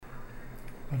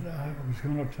But I was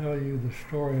going to tell you the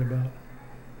story about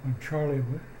when Charlie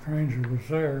Granger was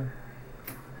there.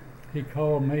 He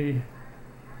called me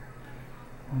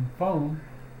on the phone,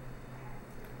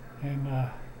 and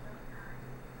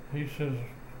he says,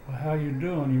 "Well, how you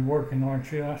doing? You working, aren't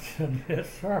you?" I said, "Yes,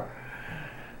 sir.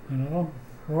 You know,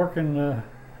 working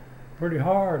pretty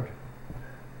hard."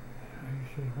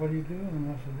 He said, "What are you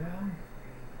doing?" I said, "Well,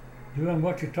 doing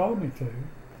what you told me to."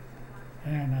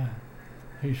 And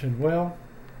he said, "Well,"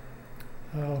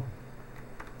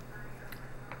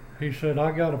 he said,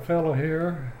 "I got a fellow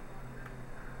here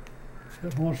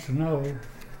that wants to know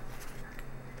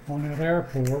on that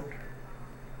airport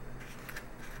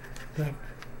that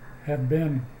had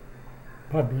been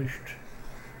published,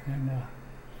 and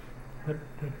that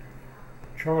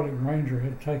Charlie Granger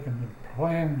had taken the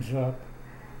plans up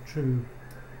to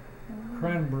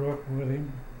Cranbrook with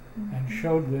him and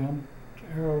showed them to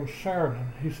Errol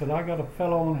Sheridan." He said, "I got a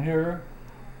fellow on here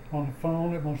on the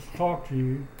phone that wants to talk to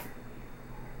you,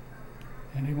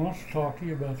 and he wants to talk to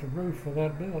you about the roof of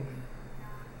that building."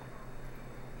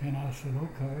 And I said,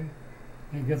 "Okay."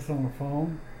 He gets on the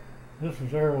phone. "This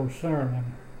is Errol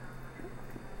Sheridan."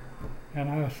 And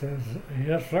I says,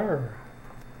 "Yes, sir.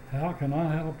 How can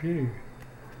I help you?"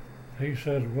 He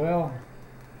says, "Well,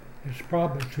 it's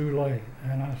probably too late."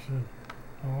 And I said,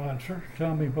 "All right, sir,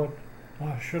 tell me what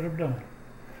I should have done."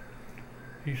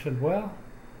 He said, "Well,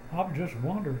 I'm just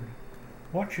wondering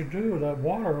what you do with that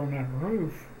water on that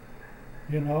roof,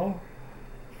 you know,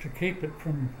 to keep it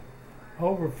from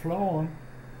overflowing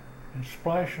and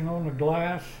splashing on the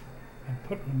glass and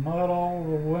putting mud all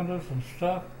over the windows and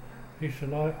stuff." He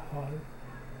said, I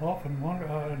often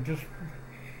wonder, just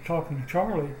talking to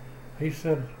Charlie, he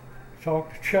said,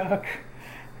 "Talk to Chuck."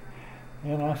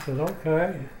 And I said,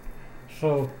 "Okay."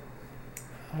 So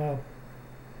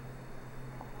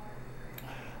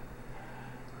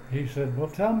he said, "Well,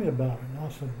 tell me about it." And I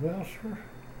said, "Well, sir,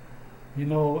 you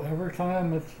know, every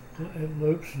time it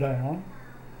loops down,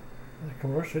 of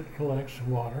course, it collects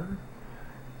water."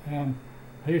 And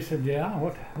he said, "Yeah,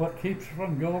 what keeps it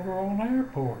from going over on the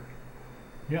airport?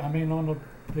 Yeah, I mean on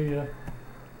the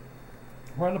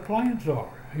where the planes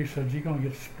are." He said, "You're going to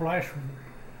get splashed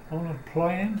on the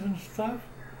planes and stuff."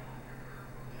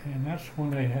 And that's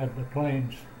when they had the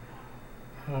planes.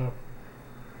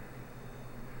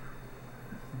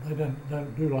 They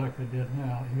didn't do like they did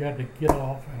now. You had to get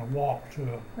off and walk to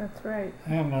them. That's right.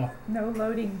 And No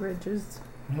loading bridges.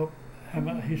 nope.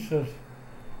 And he says,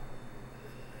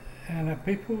 "And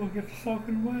people will get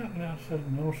soaking wet." And I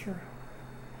said, "No, sir.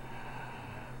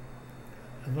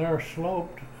 They're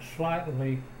sloped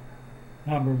slightly.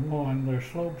 Number one, they're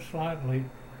sloped slightly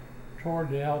toward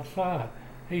the outside."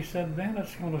 He said, "Then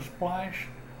it's going to splash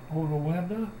on the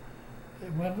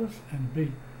windows and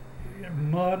be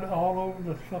mud all over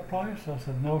the place." I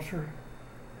said, "No, sir."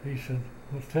 He said,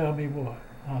 "Well, tell me what."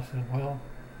 I said, "Well,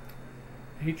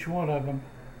 each one of them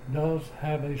does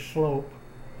have a slope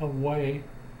away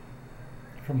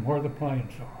from where the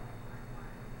planes are.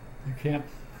 You can't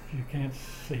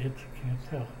see it, you can't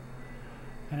tell it.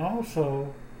 And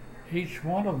also, each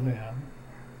one of them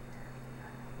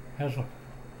has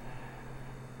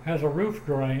a roof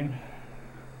drain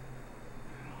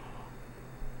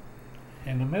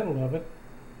in the middle of it,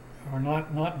 or not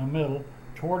in the middle,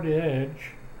 toward the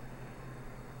edge.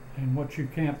 And what you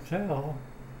can't tell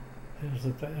is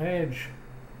that the edge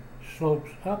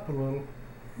slopes up a little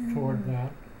toward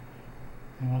that."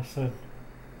 And I said,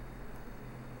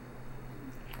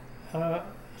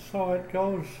 "So it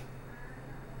goes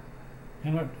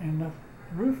in the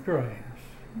roof drains."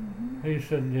 He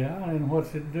said, "Yeah, and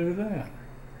what's it do then?"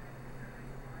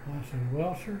 I said,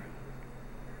 "Well, sir,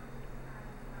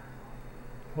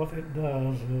 what it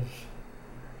does is,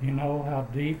 you know how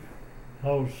deep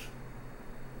those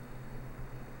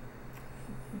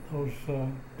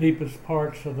deepest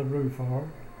parts of the roof are?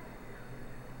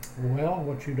 Well,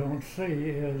 what you don't see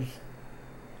is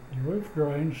the roof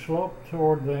drains slope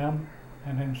toward them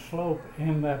and then slope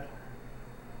in that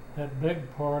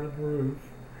big part of the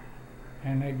roof,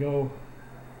 and they go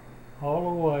all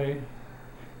the way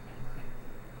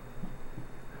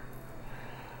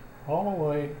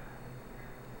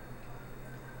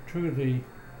to the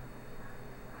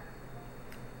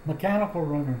mechanical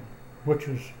room, which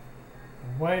is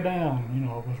way down, you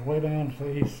know, it was way down to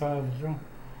the east side of the room.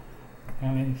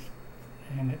 And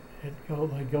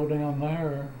they go down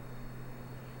there,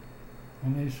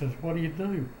 and he says, "What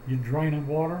do? You drain the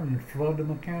water and you flood the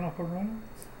mechanical room?"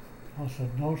 I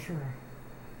said, "No, sir.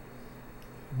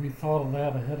 We thought of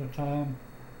that ahead of time.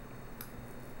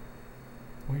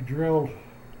 We drilled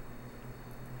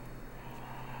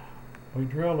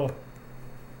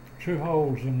a two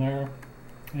holes in there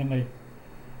in the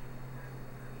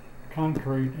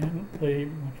concrete in the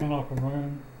mechanical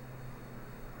room.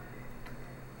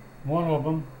 One of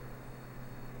them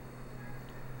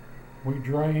we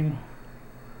drain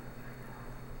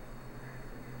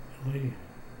the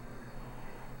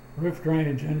roof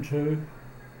drainage into,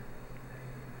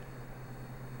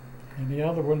 and the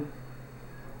other one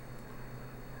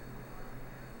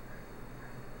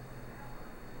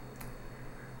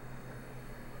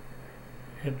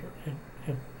it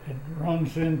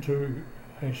runs into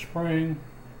a spring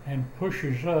and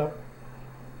pushes up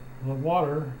the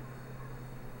water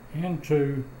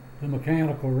into the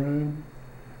mechanical room,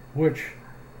 which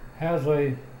has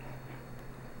a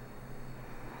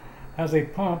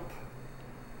pump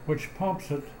which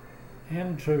pumps it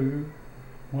into,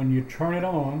 when you turn it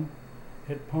on,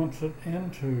 it pumps it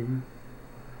into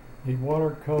the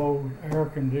water-cooled air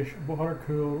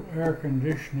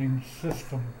conditioning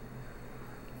system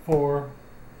for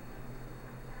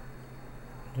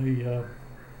the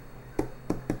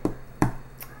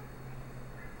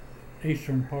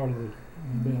eastern part of the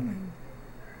building,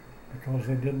 because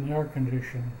they didn't air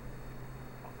condition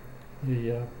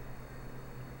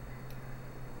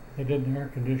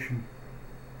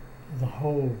the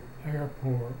whole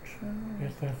airport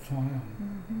at that time.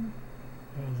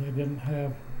 They didn't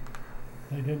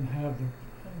have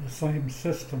the same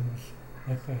systems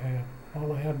that they had. All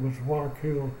they had was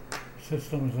water-cooled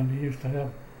systems, and they used to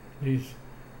have these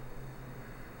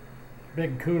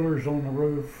big coolers on the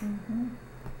roof.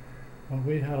 Well,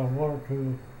 we had a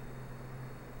water-cooled,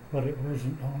 but it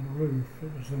wasn't on the roof,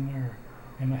 it was in there.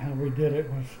 And how we did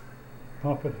it was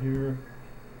pump it here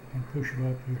and push it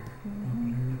up here. Pump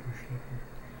it here, push it up here.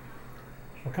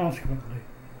 So consequently,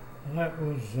 that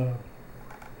was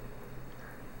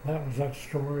that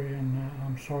story, and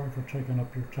I'm sorry for taking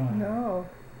up your time. No,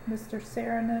 Mr.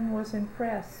 Saarinen was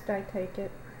impressed, I take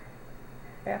it,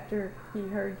 after he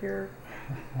heard your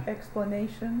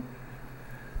explanation.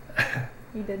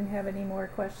 He didn't have any more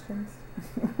questions?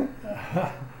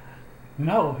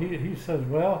 No, he says,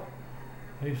 well,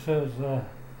 he says,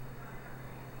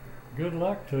 good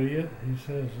luck to you. He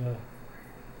says,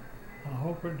 I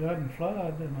hope it doesn't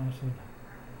flood. And I said,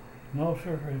 no,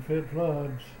 sir, if it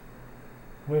floods,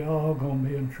 we all gonna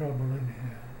be in trouble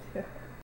anyhow.